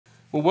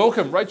Well,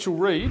 welcome, Rachel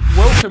Read.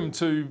 Welcome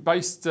to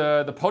Based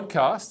the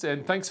podcast,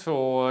 and thanks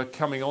for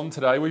coming on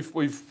today.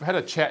 We've had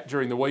a chat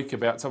during the week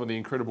about some of the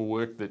incredible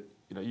work that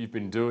you've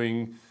been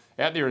doing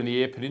out there in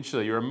the Eyre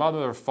Peninsula. You're a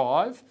mother of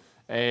 5,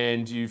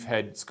 and you've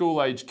had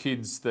school-age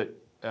kids that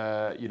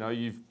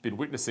you've been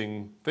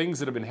witnessing things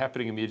that have been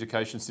happening in the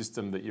education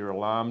system that you're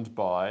alarmed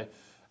by,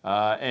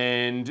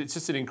 and it's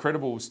just an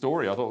incredible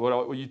story. I thought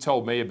what you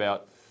told me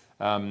about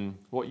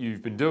what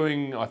you've been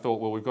doing. I thought,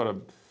 well, we've got to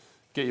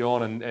get you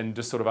on and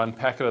just sort of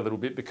unpack it a little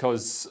bit,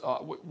 because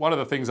one of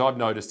the things I've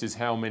noticed is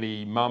how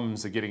many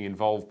mums are getting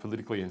involved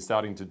politically and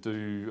starting to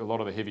do a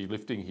lot of the heavy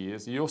lifting here.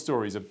 So your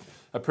story is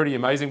a pretty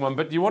amazing one,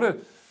 but do you want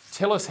to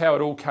tell us how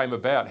it all came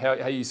about,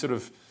 how you sort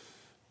of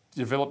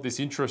developed this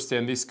interest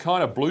and this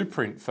kind of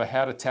blueprint for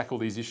how to tackle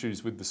these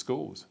issues with the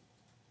schools?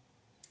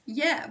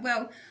 Yeah,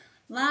 well,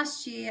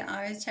 last year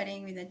I was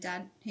chatting with a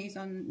dad who's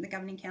on the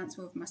governing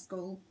council of my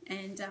school,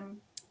 and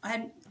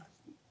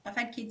I've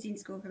had kids in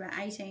school for about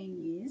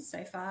 18 years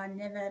so far,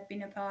 never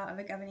been a part of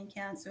a governing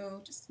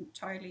council, just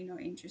totally not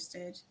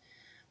interested.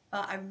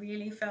 But I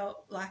really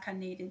felt like I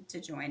needed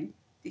to join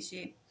this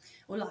year,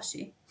 or last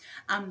year.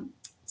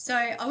 So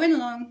I went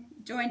along,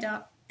 joined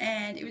up,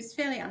 and it was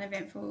fairly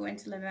uneventful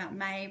until about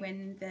May,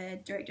 when the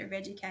Director of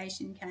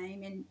Education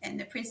came and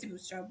the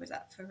principal's job was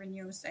up for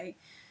renewal. So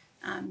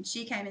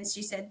she came and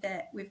she said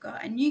that we've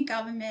got a new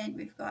government,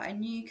 we've got a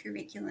new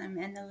curriculum,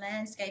 and the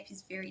landscape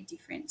is very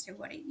different to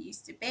what it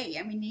used to be,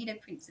 and we need a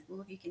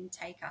principal who can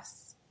take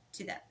us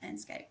to that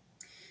landscape.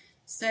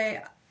 So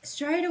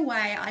straight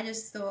away I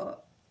just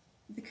thought,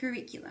 the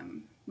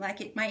curriculum, my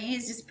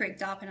ears just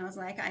pricked up, and I was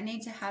like, I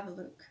need to have a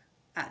look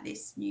at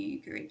this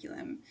new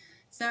curriculum.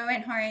 So I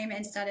went home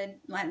and started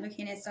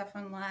looking at stuff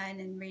online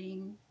and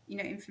reading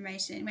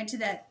information, went to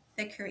the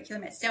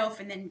curriculum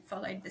itself and then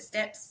followed the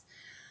steps.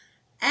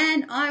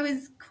 And I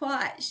was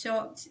quite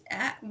shocked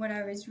at what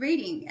I was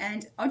reading.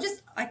 And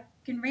I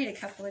can read a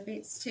couple of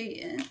bits to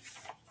you.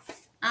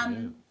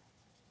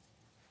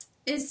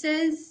 It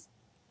says,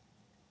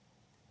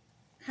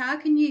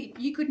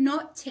 you could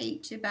not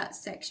teach about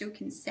sexual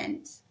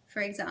consent,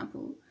 for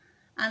example,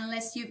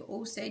 unless you've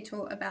also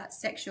taught about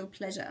sexual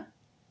pleasure.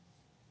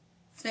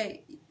 So,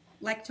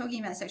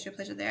 talking about sexual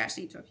pleasure, they're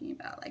actually talking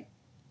about,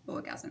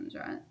 orgasms,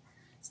 right?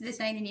 So they're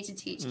saying they need to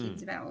teach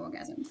kids about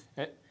orgasms.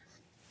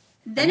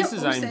 Then this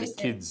is aimed at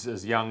kids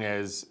as young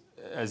as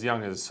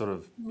sort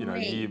of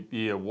year.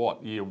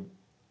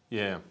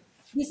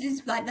 This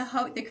is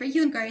the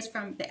curriculum goes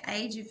from the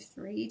age of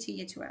 3 to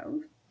year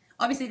 12.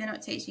 Obviously, they're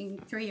not teaching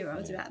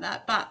 3-year-olds about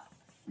that, but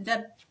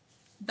the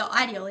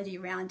ideology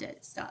around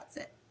it starts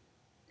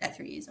at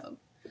 3 years old.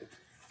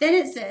 Then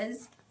it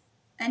says,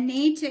 a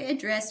need to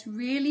address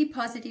really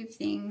positive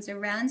things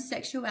around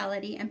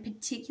sexuality, and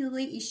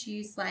particularly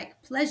issues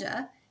like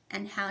pleasure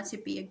and how to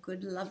be a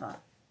good lover.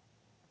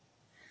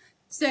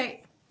 So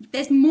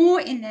there's more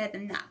in there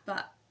than that,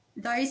 but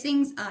those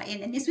things are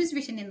in, and this was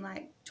written in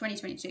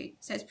 2022,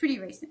 so it's pretty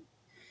recent.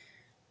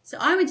 So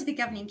I went to the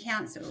governing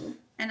council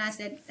and I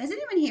said, has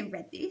anyone here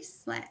read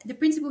this? The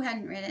principal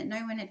hadn't read it, no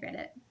one had read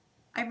it.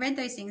 I read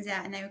those things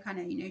out and they were kind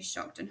of,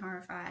 shocked and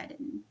horrified,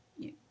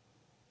 and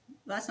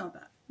that's not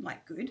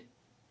good.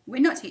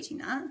 We're not teaching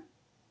that.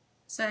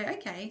 So,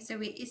 okay, so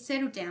it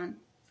settled down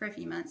for a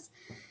few months.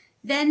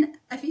 Then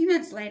a few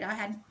months later, I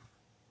had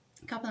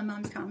a couple of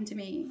mums come to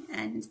me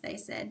and they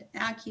said,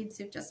 our kids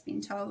have just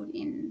been told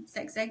in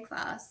sex ed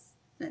class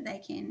that they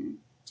can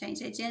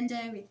change their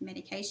gender with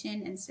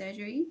medication and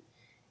surgery,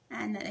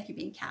 and that they could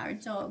be a cow or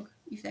dog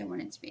if they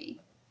wanted to be.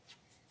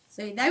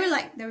 So they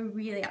were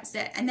really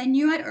upset, and they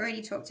knew I'd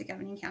already talked to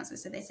governing council.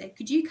 So they said,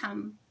 could you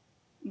come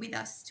with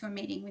us to a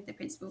meeting with the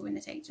principal and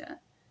the teacher?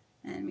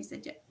 And we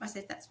said, yeah. I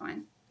said, that's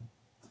fine.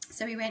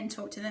 So we went and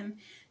talked to them.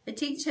 The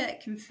teacher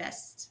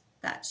confessed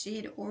that she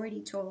had already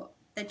taught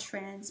the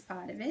trans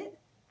part of it,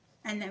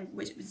 and then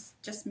which was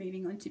just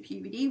moving on to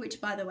puberty,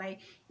 which, by the way,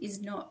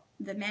 is not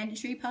the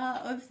mandatory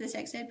part of the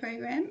sex ed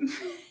program.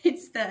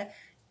 It's the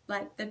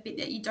bit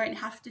that you don't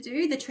have to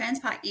do. The trans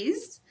part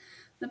is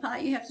the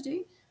part you have to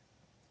do.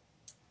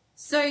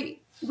 So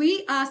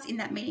we asked in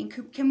that meeting,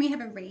 can we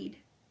have a read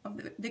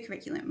of the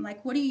curriculum?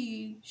 What are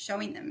you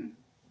showing them?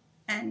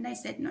 And they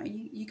said, no,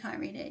 you can't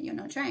read it. You're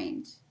not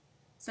trained.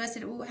 So I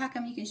said, well, how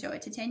come you can show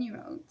it to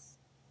 10-year-olds,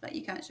 but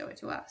you can't show it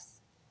to us?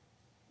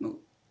 Well,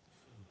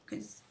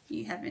 because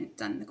you haven't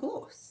done the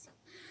course.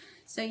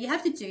 So you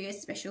have to do a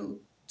special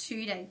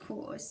 2-day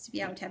course to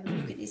be able to have a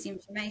look at this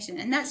information.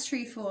 And that's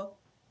true for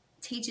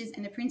teachers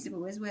and the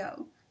principal as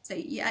well. So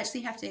you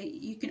actually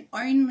you can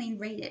only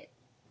read it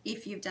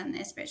if you've done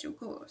their special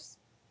course.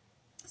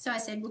 So I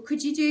said, well,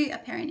 could you do a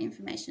parent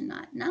information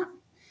night? No.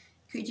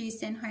 Could you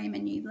send home a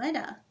new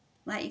letter,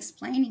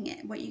 explaining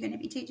it, what you're going to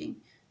be teaching?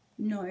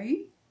 No.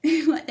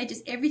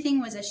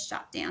 Everything was a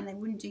shutdown. They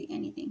wouldn't do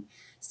anything.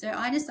 So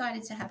I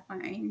decided to have my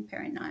own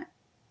parent night,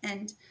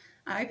 and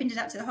I opened it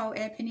up to the whole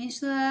Eyre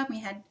Peninsula. We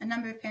had a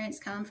number of parents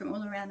come from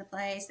all around the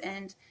place,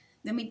 and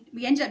then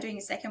we ended up doing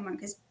a second one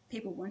because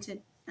people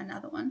wanted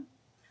another one.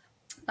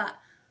 But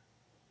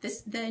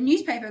the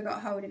newspaper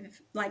got hold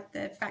of like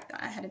the fact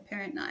that I had a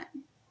parent night,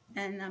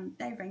 and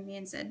they rang me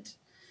and said,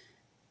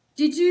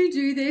 "Did you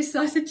do this?"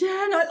 I said,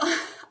 "Yeah." And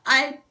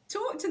I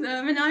talked to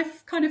them, and I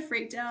kind of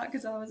freaked out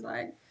because I was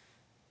like,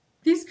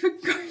 this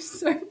could go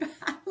so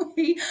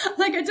badly.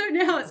 Like, I don't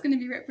know how it's going to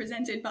be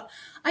represented, but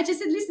I just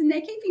said, listen,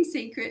 they're keeping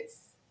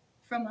secrets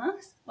from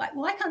us. Like,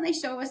 why can't they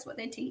show us what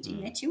they're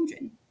teaching their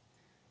children?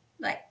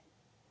 Like,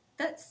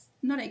 that's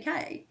not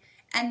okay.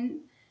 And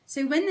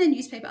so when the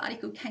newspaper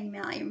article came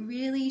out, it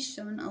really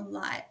shone a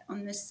light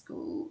on the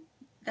school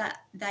that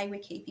they were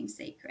keeping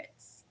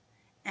secrets.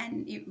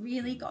 And it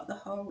really got the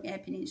whole Eyre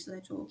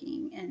Peninsula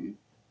talking.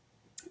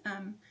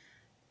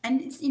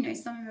 And it's, you know,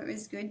 some of it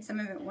was good, some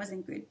of it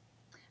wasn't good.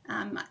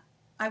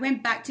 I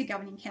went back to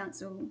governing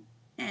council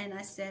and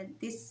I said,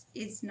 this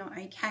is not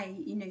okay.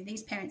 You know,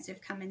 these parents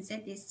have come and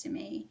said this to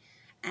me,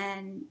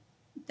 and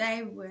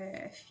they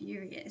were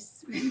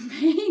furious with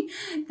me.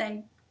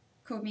 They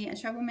called me a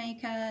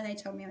troublemaker. They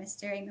told me I was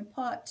stirring the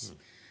pot.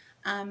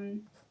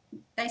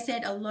 They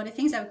said a lot of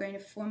things. They were going to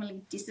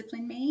formally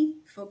discipline me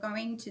for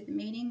going to the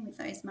meeting with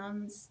those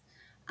mums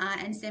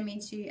and send me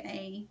to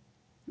a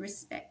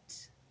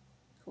respect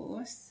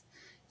course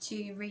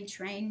to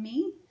retrain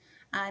me.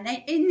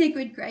 They, in their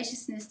good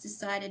graciousness,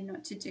 decided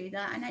not to do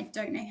that, and I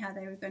don't know how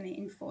they were going to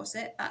enforce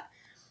it, but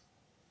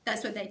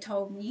that's what they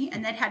told me,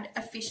 and they'd had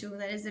official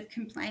letters of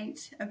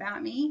complaint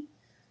about me.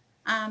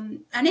 I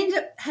ended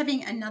up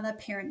having another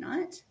parent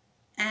night,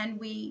 and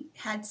we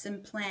had some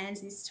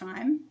plans this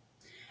time,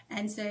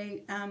 and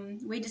so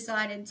we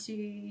decided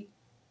to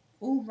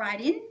all write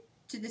in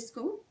to the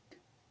school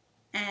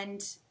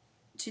and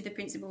to the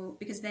principal,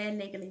 because they're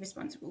legally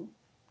responsible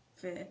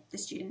for the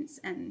students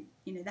and,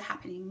 you know, the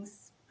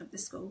happenings of the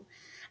school.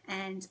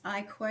 And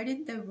I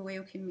quoted the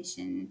Royal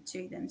Commission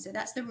to them. So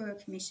that's the Royal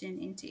Commission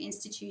into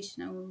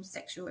Institutional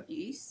Sexual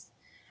Abuse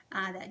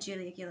that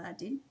Julia Gillard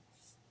did.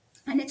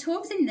 And it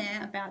talks in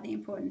there about the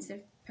importance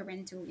of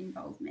parental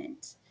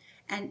involvement.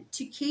 And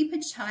to keep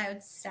a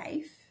child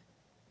safe,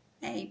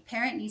 a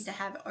parent needs to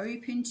have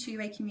open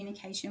two-way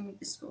communication with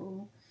the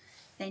school.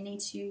 They need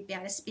to be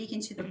able to speak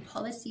into the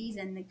policies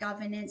and the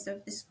governance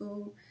of the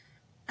school.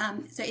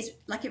 So it's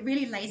like, it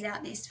really lays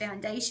out this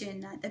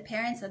foundation that the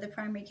parents are the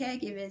primary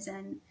caregivers,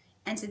 and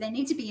so they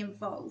need to be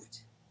involved.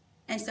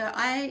 And so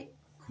I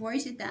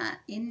quoted that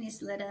in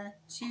this letter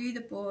to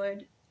the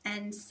board,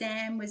 and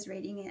Sam was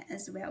reading it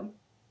as well.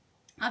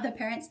 Other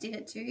parents did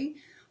it too.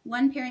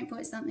 One parent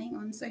put something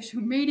on social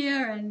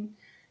media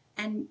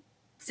and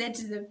said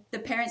to the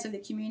parents of the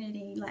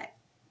community, like,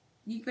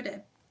 you've got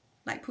to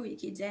like pull your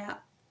kids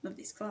out of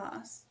this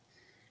class.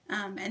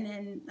 And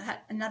then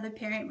another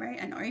parent wrote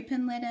an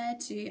open letter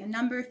to a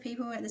number of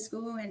people at the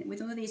school, and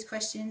with all these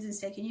questions, and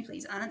said, can you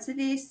please answer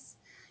this?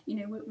 You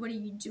know, what are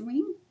you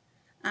doing?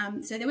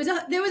 So there was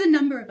a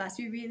number of us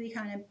who really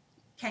kind of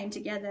came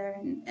together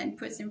and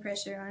put some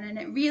pressure on, and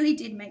it really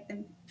did make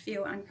them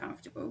feel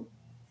uncomfortable.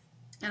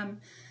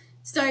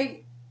 So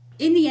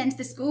in the end,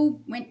 the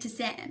school went to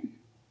Sam,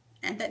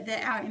 and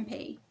our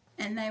MP,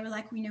 and they were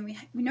like, we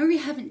know we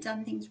haven't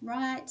done things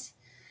right.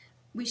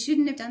 We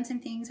shouldn't have done some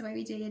things the way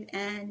we did,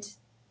 and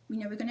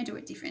we're going to do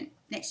it different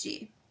next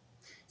year.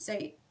 So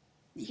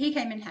he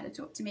came and had a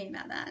talk to me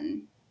about that,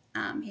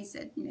 and he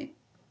said,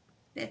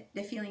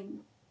 they're feeling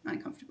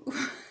uncomfortable.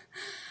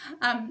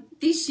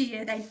 This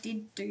year they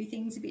did do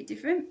things a bit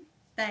different.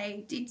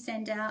 They did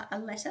send out a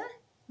letter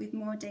with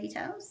more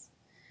details.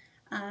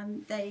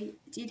 They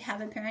did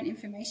have a parent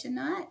information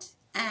night,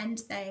 and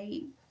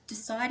they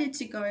decided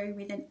to go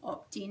with an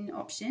opt-in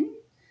option,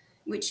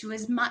 which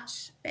was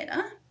much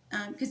better,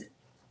 because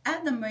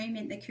at the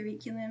moment the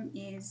curriculum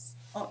is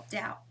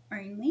opt-out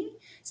only.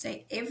 So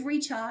every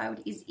child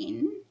is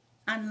in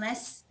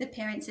unless the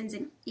parent sends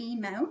an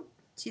email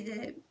to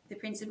the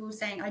principal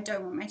saying, I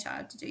don't want my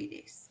child to do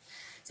this.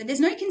 So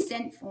there's no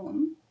consent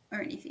form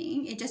or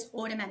anything. It just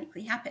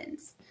automatically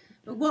happens.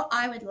 But what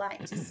I would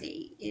like to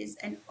see is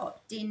an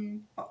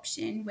opt-in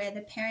option where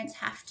the parents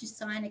have to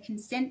sign a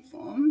consent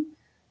form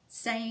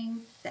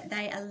saying that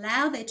they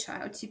allow their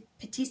child to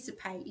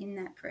participate in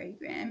that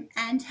program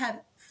and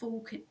have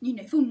full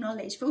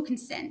knowledge, full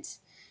consent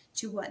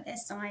to what they're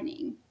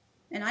signing.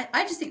 And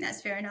I just think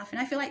that's fair enough.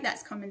 And I feel like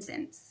that's common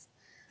sense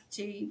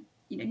to,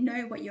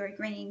 know what you're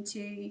agreeing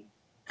to.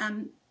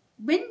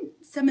 When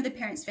some of the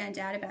parents found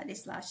out about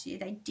this last year,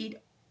 they did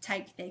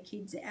take their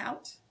kids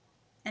out,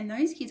 and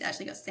those kids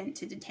actually got sent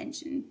to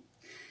detention,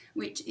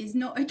 which is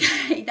not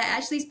okay. They're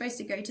actually supposed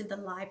to go to the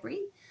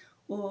library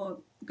or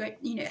go,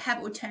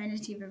 have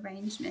alternative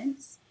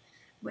arrangements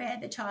where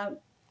the child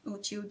or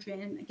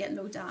children get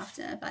looked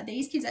after. But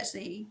these kids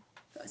actually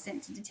got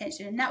sent to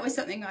detention, and that was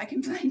something I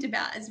complained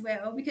about as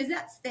well, because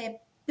that's the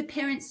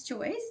parents'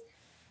 choice,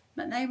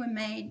 but they were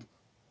made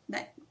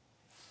like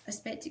a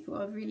spectacle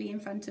of really in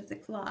front of the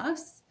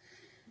class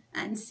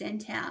and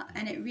sent out,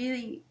 and it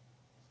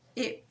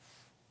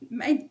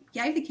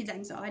gave the kids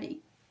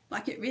anxiety.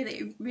 Like it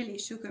really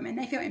shook them, and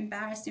they felt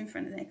embarrassed in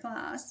front of their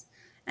class.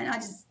 And I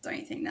just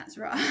don't think that's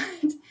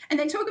right. And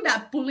they talk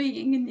about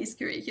bullying in this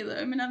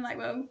curriculum, and I'm like,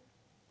 well,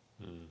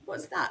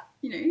 What's that?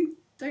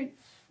 Don't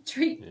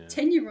treat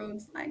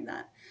 10-year-olds like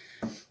that.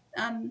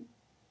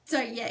 So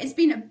yeah, it's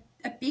been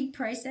a big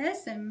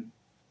process, and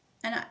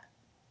I,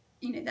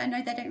 I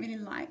know they don't really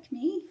like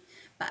me,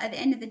 but at the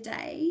end of the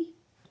day,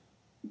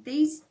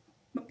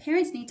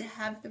 parents need to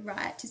have the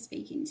right to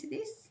speak into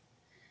this.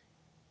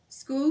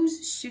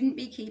 Schools shouldn't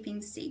be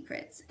keeping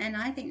secrets, and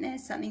I think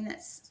there's something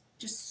that's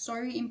just so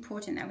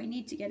important that we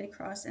need to get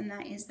across, and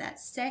that is that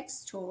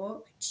sex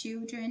talk,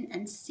 children,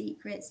 and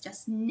secrets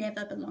just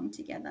never belong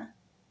together.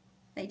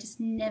 They just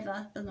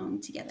never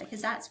belong together,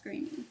 because that's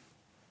grooming.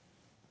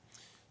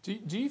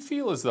 Do you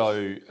feel as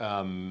though,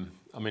 having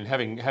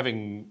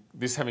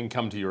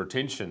come to your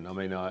attention,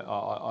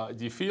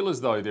 do you feel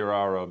as though there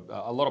are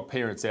a lot of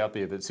parents out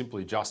there that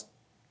simply just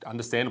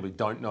understandably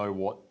don't know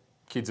what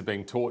kids are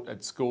being taught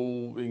at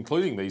school,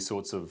 including these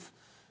sorts of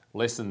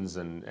lessons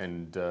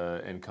and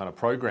kind of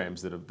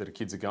programs that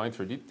kids are going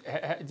through? Do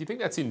you think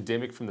that's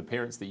endemic from the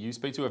parents that you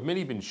speak to? Have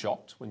many been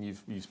shocked when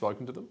you've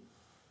spoken to them?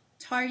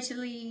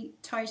 Totally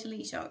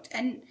shocked.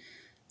 And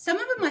some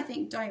of them, I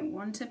think, don't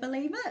want to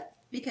believe it,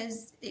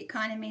 because it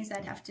kind of means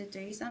they'd have to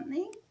do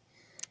something.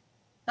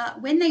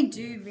 But when they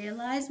do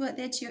realise what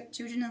their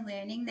children are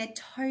learning, they're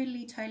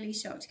totally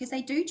shocked, because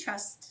they do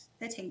trust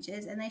the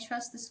teachers and they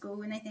trust the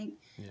school, and they think,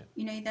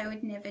 they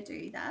would never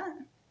do that.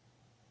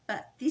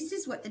 But this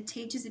is what the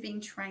teachers are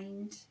being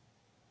trained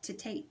to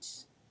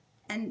teach.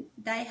 And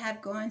they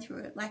have gone through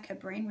it like a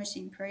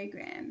brainwashing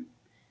program,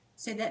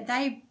 so that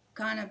they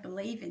kind of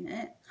believe in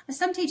it.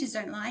 Some teachers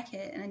don't like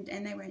it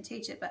and they won't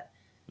teach it, but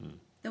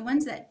the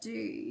ones that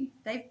do,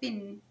 they've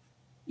been,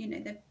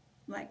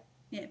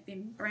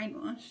 been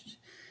brainwashed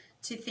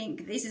to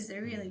think this is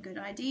a really good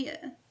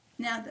idea.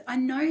 Now, I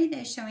know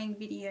they're showing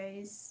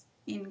videos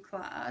in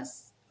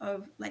class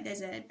of, like,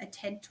 there's a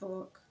TED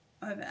talk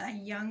of a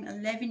young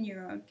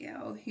 11-year-old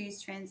girl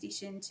who's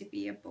transitioned to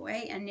be a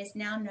boy and is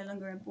now no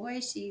longer a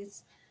boy.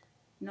 She's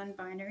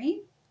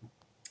non-binary.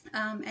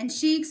 And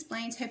she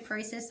explains her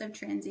process of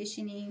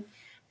transitioning.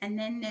 And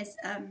then there's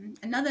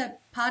another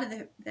part of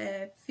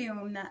the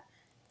film that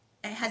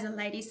it has a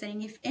lady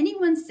saying, if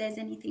anyone says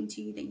anything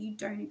to you that you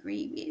don't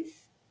agree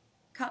with,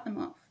 cut them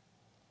off.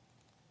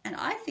 And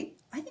I think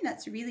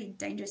that's a really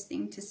dangerous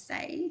thing to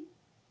say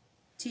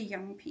to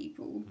young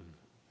people,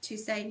 to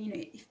say,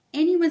 if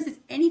anyone says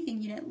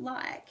anything you don't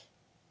like,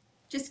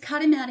 just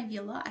cut them out of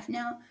your life.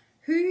 Now,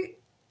 who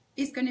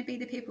is going to be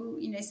the people,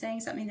 saying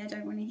something they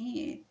don't want to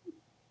hear?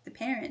 The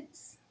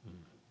parents.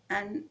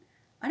 And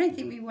I don't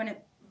think we want to,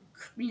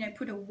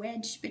 put a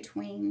wedge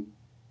between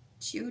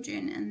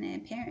children and their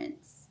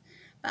parents.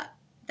 But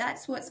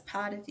that's what's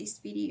part of this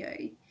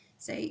video.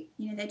 So,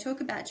 they talk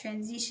about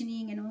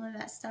transitioning and all of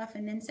that stuff,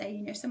 and then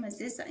say, if someone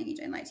says something you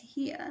don't like to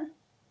hear,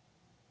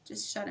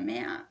 just shut them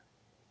out.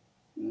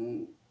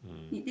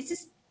 This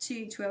is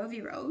to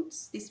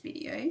 12-year-olds, this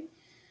video.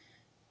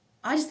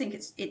 I just think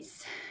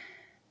it's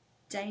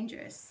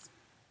dangerous.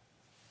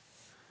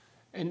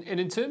 And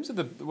in terms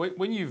of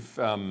when you've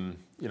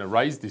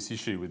raised this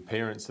issue with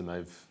parents and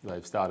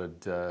they've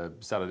started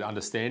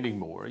understanding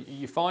more,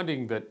 you're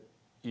finding that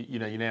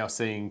you're now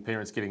seeing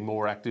parents getting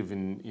more active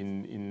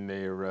in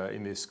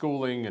their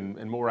schooling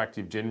and more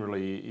active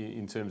generally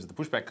in terms of the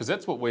pushback, because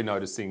that's what we're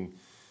noticing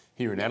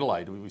here in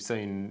Adelaide. We've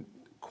seen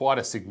quite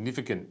a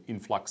significant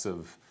influx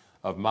of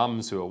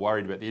mums who are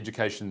worried about the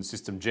education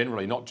system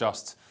generally, not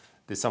just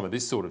there's some of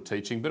this sort of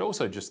teaching, but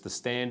also just the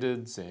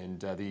standards and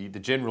the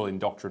general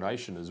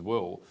indoctrination as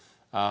well.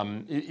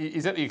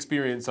 Is that the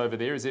experience over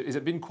there? Has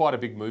it been quite a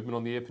big movement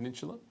on the Eyre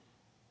Peninsula?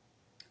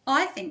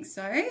 I think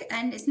so.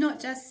 And it's not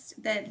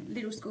just the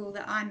little school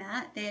that I'm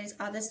at. There's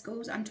other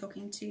schools. I'm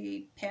talking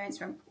to parents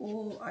from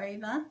all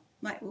over,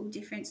 like all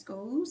different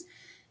schools.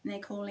 And they're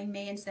calling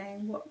me and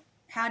saying,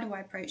 how do I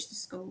approach the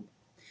school?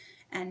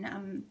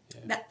 And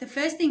that the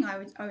first thing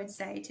I would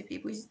say to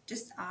people is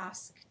just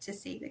ask to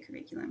see the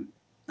curriculum.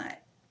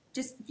 Like,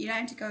 just, you don't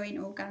have to go in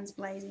all guns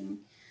blazing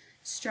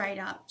straight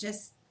up.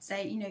 Just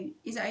say,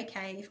 is it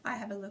okay if I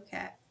have a look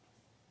at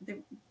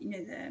the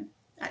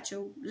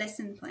actual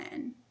lesson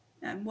plan,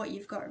 what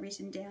you've got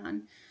written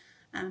down,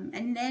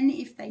 and then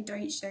if they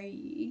don't show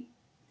you,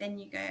 then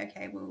you go,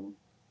 okay, well,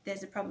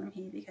 there's a problem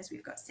here because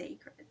we've got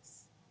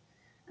secrets.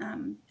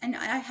 And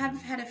I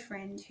have had a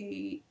friend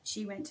who,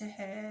 she went to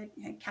her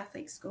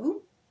Catholic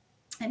school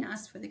and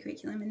asked for the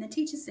curriculum, and the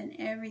teacher sent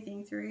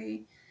everything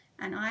through,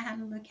 and I had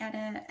a look at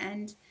it,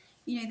 and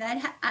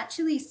they'd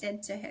actually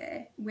said to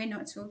her, we're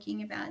not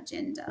talking about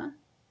gender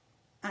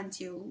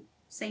until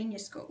senior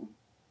school.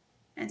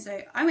 And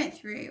so I went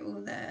through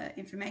all the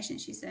information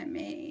she sent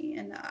me,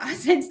 and I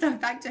sent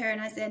stuff back to her,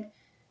 and I said,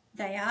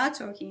 they are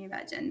talking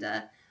about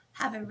gender.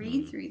 Have a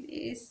read through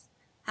this,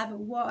 have a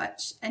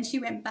watch. And she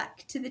went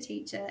back to the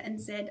teacher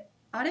and said,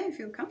 I don't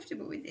feel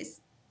comfortable with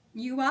this.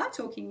 You are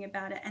talking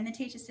about it. And the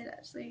teacher said,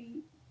 actually,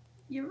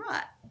 you're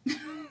right.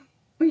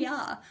 We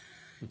are.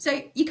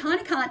 So you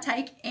kind of can't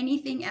take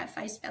anything at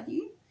face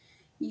value.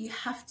 You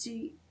have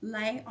to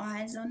lay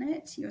eyes on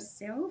it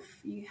yourself.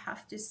 You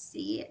have to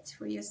see it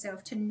for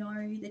yourself to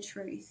know the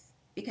truth,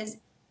 because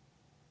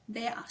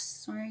there are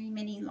so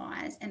many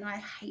lies, and I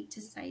hate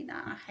to say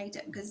that. I hate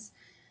it because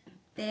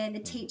they're the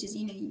teachers,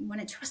 you know, you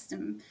want to trust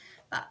them.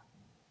 But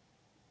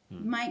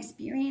my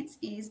experience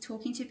is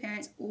talking to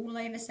parents all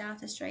over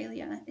South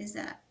Australia is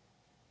that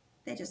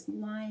they're just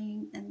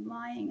lying and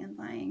lying and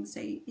lying. So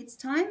it's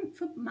time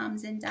for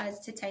mums and dads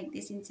to take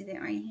this into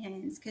their own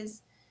hands,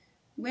 because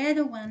we're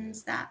the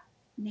ones that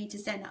need to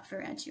stand up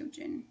for our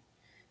children.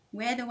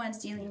 We're the ones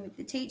dealing with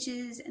the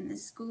teachers and the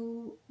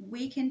school.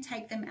 We can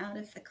take them out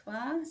of the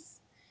class.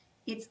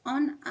 It's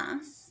on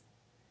us.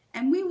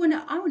 And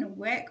I want to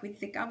work with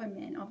the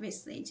government,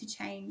 obviously, to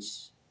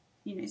change,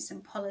 you know, some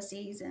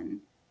policies and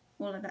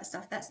all of that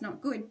stuff. That's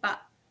not good.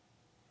 But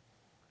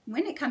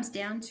when it comes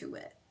down to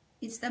it,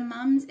 it's the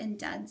mums and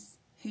dads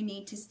who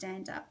need to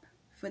stand up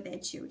for their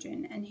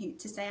children and who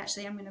to say,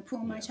 actually, I'm going to pull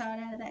my child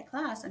out of that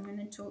class. I'm going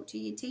to talk to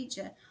your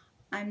teacher.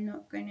 I'm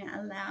not going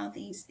to allow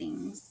these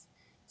things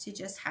to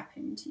just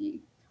happen to you.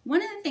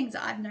 One of the things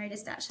that I've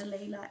noticed,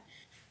 actually, like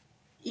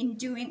in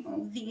doing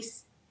all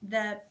this,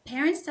 the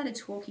parents started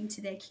talking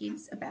to their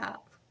kids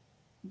about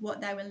what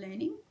they were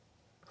learning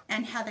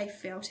and how they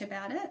felt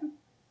about it.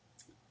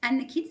 And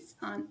the kids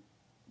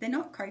they're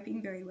not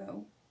coping very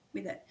well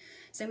with it.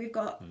 So we've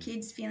got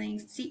kids feeling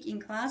sick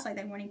in class, like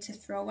they're wanting to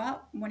throw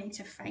up, wanting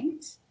to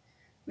faint.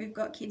 We've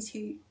got kids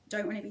who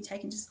don't want to be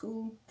taken to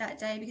school that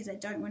day because they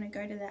don't want to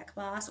go to that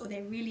class, or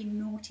they're really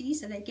naughty,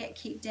 so they get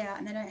kicked out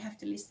and they don't have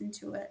to listen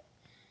to it.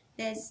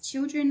 There's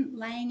children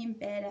laying in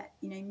bed at,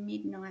 you know,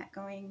 midnight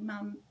going,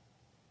 Mum,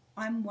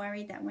 I'm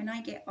worried that when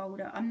I get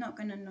older, I'm not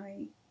going to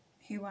know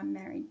who I'm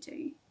married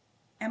to.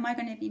 Am I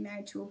going to be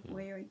married to a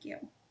boy or a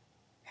girl?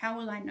 How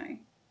will I know?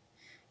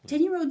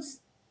 10-year-olds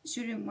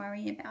shouldn't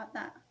worry about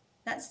that.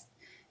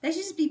 They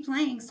should just be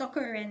playing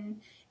soccer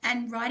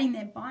and riding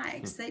their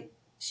bikes. They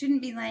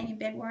shouldn't be laying in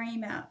bed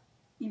worrying about,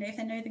 you know, if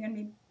they know they're going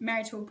to be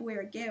married to a boy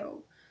or a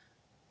girl.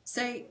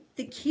 So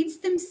the kids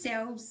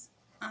themselves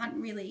aren't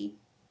really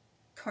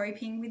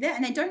coping with it,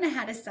 and they don't know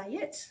how to say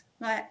it.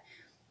 Like,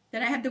 they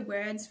don't have the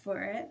words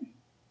for it.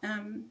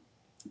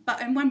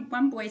 But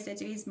one boy said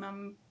to his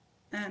mum,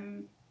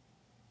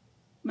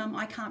 Mum,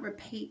 I can't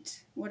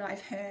repeat what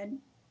I've heard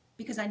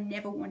because I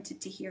never wanted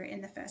to hear it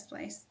in the first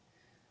place.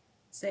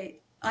 So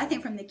I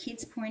think from the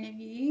kids' point of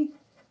view,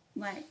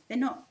 like they're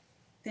not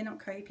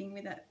coping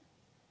with it.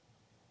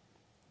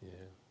 Yeah.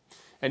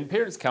 And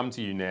parents come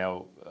to you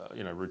now,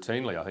 you know,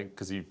 routinely, I think,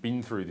 because you've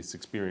been through this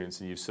experience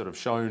and you've sort of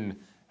shown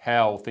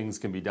how things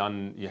can be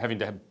done. You're having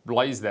to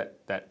blaze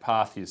that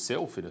path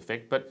yourself, in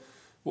effect. But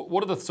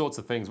what are the sorts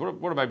of things?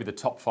 What are maybe the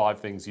top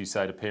 5 things you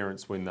say to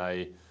parents when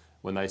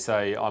they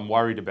say, I'm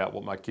worried about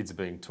what my kids are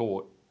being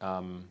taught,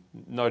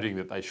 noting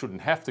that they shouldn't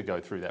have to go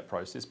through that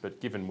process,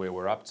 but given where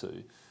we're up to,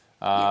 you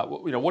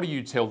know, what do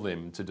you tell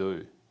them to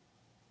do?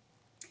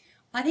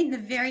 I think the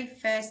very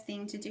first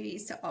thing to do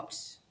is to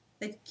opt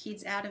the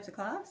kids out of the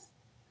class.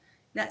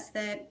 That's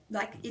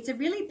it's a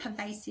really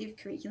pervasive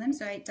curriculum.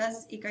 So it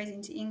goes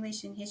into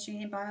English and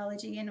history and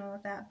biology and all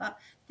of that, but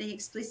the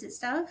explicit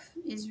stuff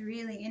is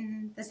really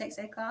in the sex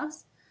ed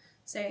class.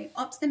 So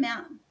opt them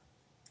out.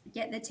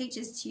 Get the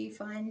teachers to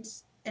find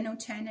an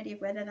alternative,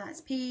 whether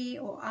that's PE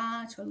or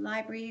art or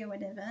library or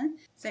whatever.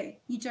 So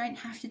you don't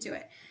have to do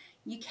it.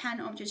 You can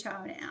opt your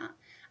child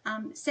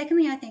out.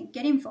 Secondly, I think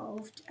get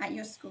involved at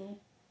your school.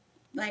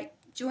 Like,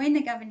 join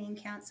the governing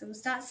council,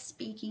 start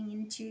speaking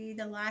into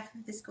the life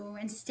of the school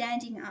and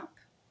standing up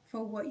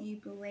for what you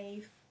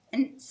believe.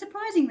 And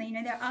surprisingly, you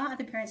know, there are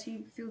other parents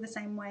who feel the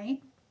same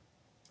way.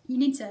 You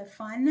need to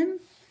find them.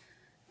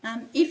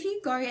 If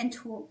you go and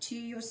talk to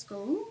your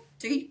school,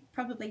 do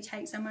probably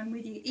take someone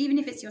with you, even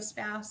if it's your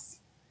spouse.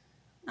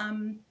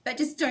 But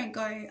just don't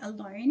go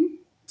alone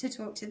to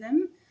talk to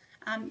them.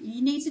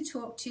 You need to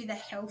talk to the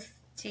health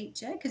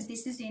teacher, because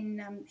this is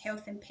in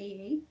health and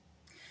PE.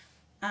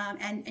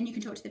 And you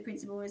can talk to the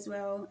principal as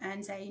well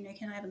and say, you know,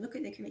 can I have a look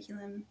at the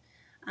curriculum?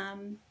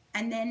 And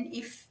then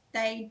if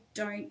they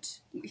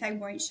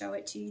won't show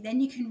it to you,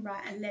 then you can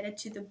write a letter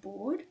to the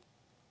board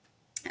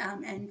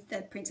and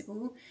the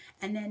principal,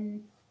 and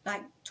then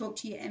like talk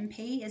to your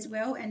MP as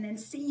well, and then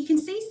you can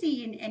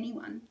CC in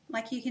anyone.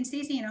 Like, you can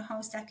CC in a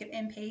whole stack of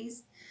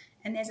MPs,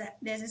 and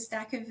there's a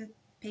stack of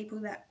people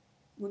that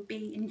would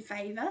be in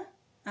favour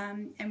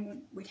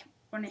and would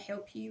want to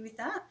help you with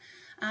that.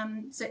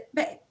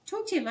 But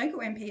talk to your local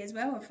MP as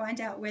well and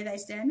find out where they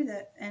stand with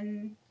it.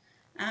 And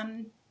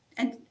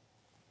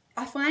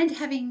I find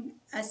having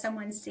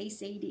someone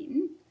CC'd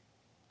in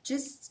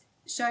just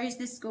shows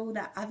the school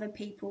that other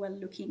people are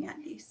looking at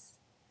this.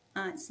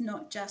 It's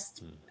not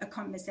just a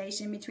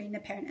conversation between the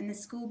parent and the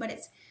school, but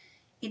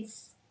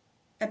it's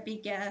a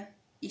bigger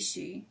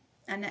issue,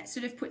 and that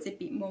sort of puts a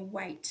bit more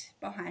weight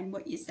behind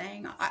what you're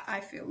saying, I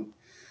feel.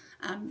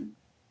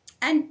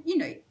 And, you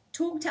know,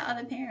 talk to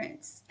other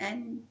parents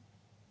and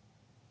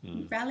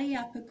rally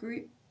up a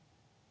group,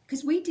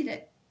 because we did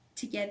it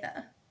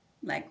together.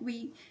 Like,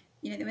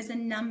 there was a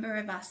number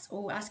of us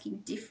all asking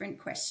different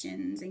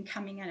questions and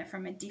coming at it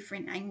from a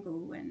different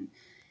angle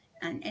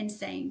and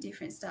saying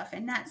different stuff.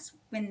 And that's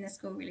when the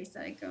school really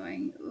started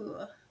going,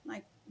 ugh,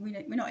 like,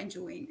 we're not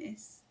enjoying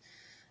this.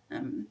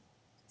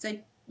 So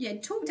yeah,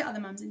 talk to other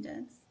mums and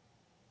dads.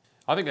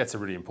 I think that's a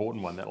really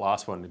important one, that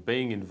last one,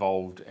 being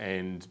involved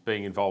and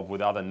being involved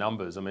with other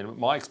numbers. I mean,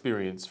 my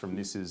experience from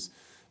this has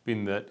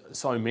been that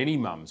so many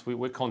mums,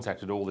 we're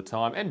contacted all the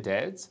time, and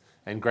dads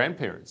and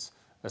grandparents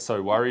are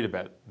so worried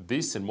about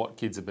this and what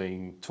kids are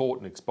being taught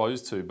and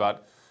exposed to.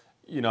 But,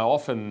 you know,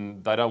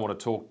 often they don't want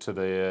to talk to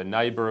their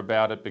neighbour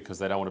about it because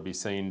they don't want to be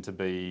seen to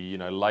be, you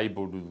know,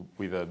 labelled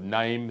with a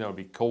name, they want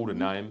to be called a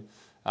name.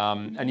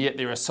 And yet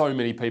there are so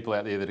many people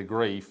out there that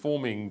agree.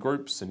 Forming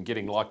groups and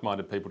getting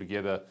like-minded people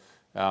together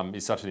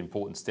is such an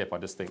important step. I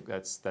just think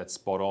that's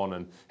spot on.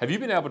 And have you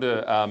been able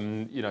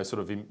to, you know,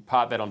 sort of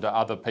impart that onto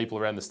other people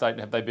around the state? And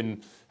have they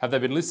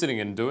been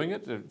listening and doing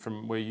it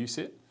from where you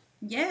sit?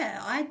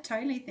 Yeah, I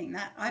totally think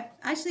that. I've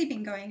actually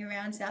been going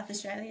around South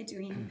Australia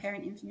doing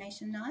parent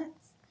information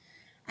nights,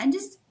 and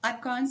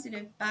I've gone sort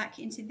of back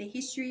into the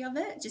history of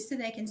it, just so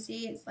they can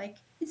see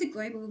it's a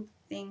global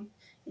thing.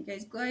 It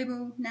goes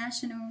global,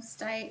 national,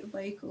 state,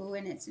 local,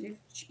 and it sort of,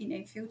 you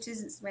know,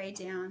 filters its way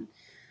down.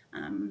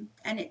 And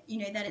it, you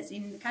know, that it's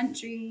in the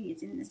country,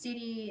 it's in the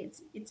city,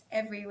 it's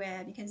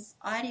everywhere, because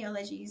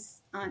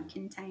ideologies aren't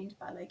contained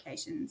by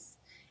locations.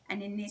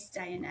 And in this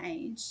day and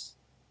age,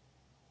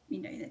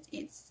 you know, that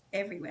it's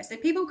everywhere. So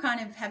people kind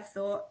of have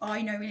thought, oh,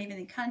 you know, we live in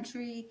the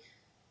country,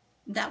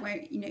 that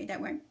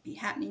won't be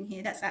happening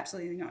here. That's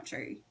absolutely not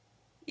true.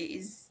 It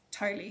is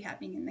totally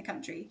happening in the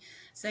country.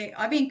 So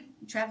I've been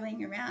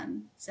traveling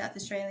around South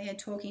Australia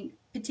talking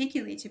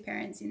particularly to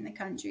parents in the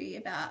country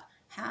about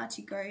how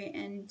to go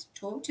and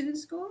talk to the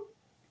school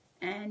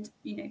and,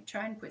 you know,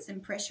 try and put some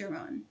pressure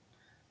on.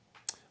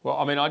 Well,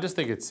 I mean, I just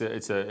think it's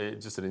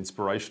just an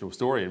inspirational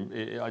story.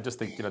 And I just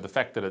think, you know, the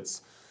fact that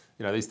it's,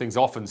 you know, these things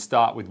often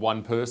start with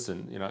one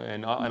person, you know,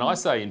 and I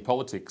say in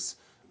politics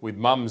with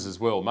mums as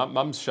well.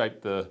 Mums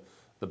shape the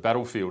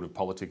battlefield of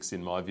politics,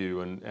 in my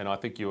view, and I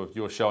think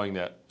you're showing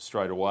that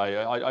straight away.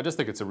 I just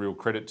think it's a real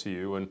credit to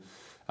you,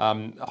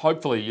 and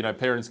hopefully, you know,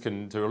 parents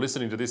who are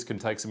listening to this can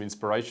take some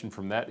inspiration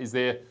from that. Is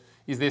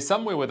there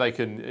somewhere where they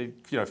can,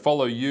 you know,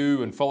 follow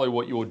you and follow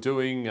what you're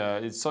doing?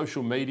 Is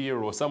social media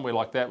or somewhere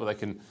like that where they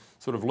can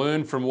sort of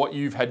learn from what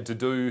you've had to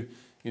do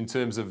in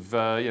terms of,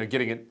 you know,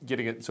 getting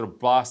it sort of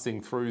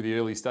blasting through the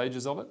early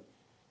stages of it?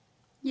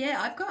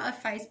 Yeah, I've got a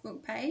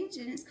Facebook page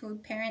and it's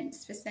called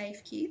Parents for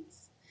Safe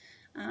Kids.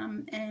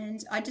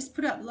 And I just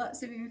put up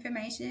lots of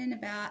information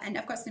about, and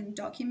I've got some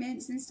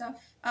documents and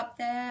stuff up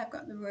there. I've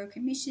got the Royal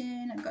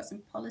Commission, I've got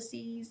some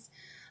policies,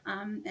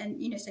 and,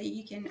 you know, so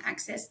you can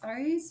access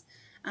those.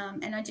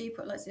 And I do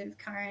put lots of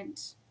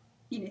current,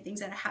 you know, things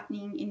that are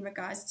happening in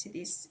regards to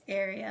this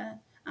area,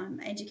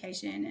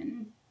 education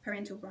and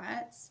parental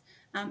rights.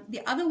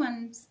 The other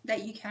ones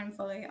that you can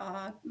follow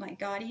are like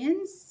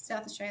Guardians,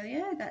 South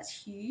Australia, that's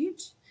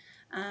huge.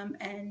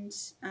 And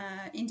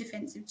In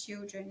Defence of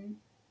Children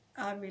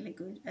are really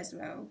good as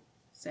well.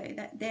 So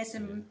that there's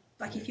some,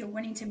 like, if you're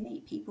wanting to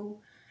meet people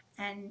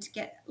and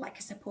get like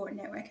a support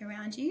network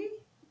around you,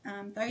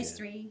 those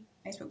 3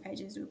 Facebook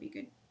pages will be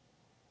good.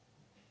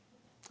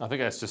 I think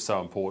that's just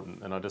so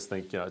important, and I just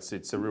think, you know,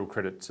 it's a real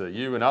credit to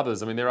you and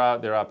others. I mean, there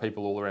are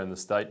people all around the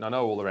state, and I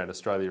know all around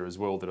Australia as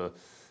well, that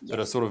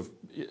are sort of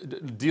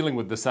dealing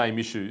with the same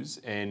issues.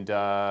 And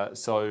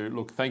so,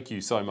 look, thank you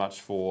so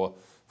much for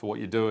what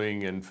you're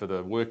doing and for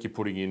the work you're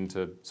putting in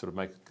to sort of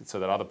make it so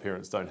that other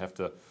parents don't have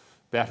to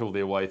battle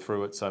their way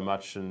through it so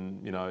much.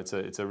 And, you know, it's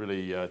a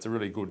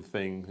really good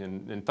thing.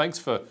 And thanks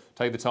for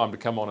taking the time to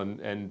come on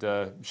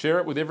and share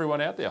it with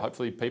everyone out there.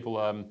 Hopefully people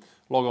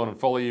log on and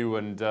follow you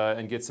and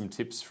get some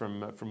tips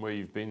from where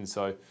you've been.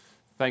 So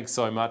thanks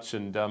so much,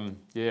 and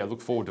I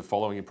look forward to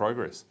following your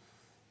progress.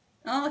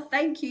 Oh,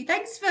 thank you.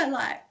 Thanks for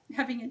like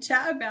having a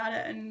chat about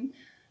it and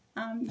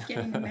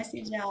getting the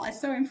message out. It's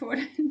so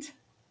important.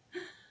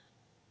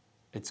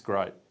 It's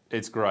great.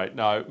 It's great.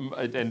 No,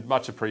 and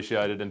much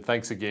appreciated. And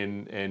thanks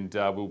again. And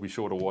we'll be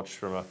sure to watch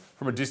from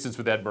a distance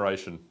with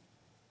admiration.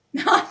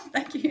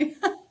 Thank you.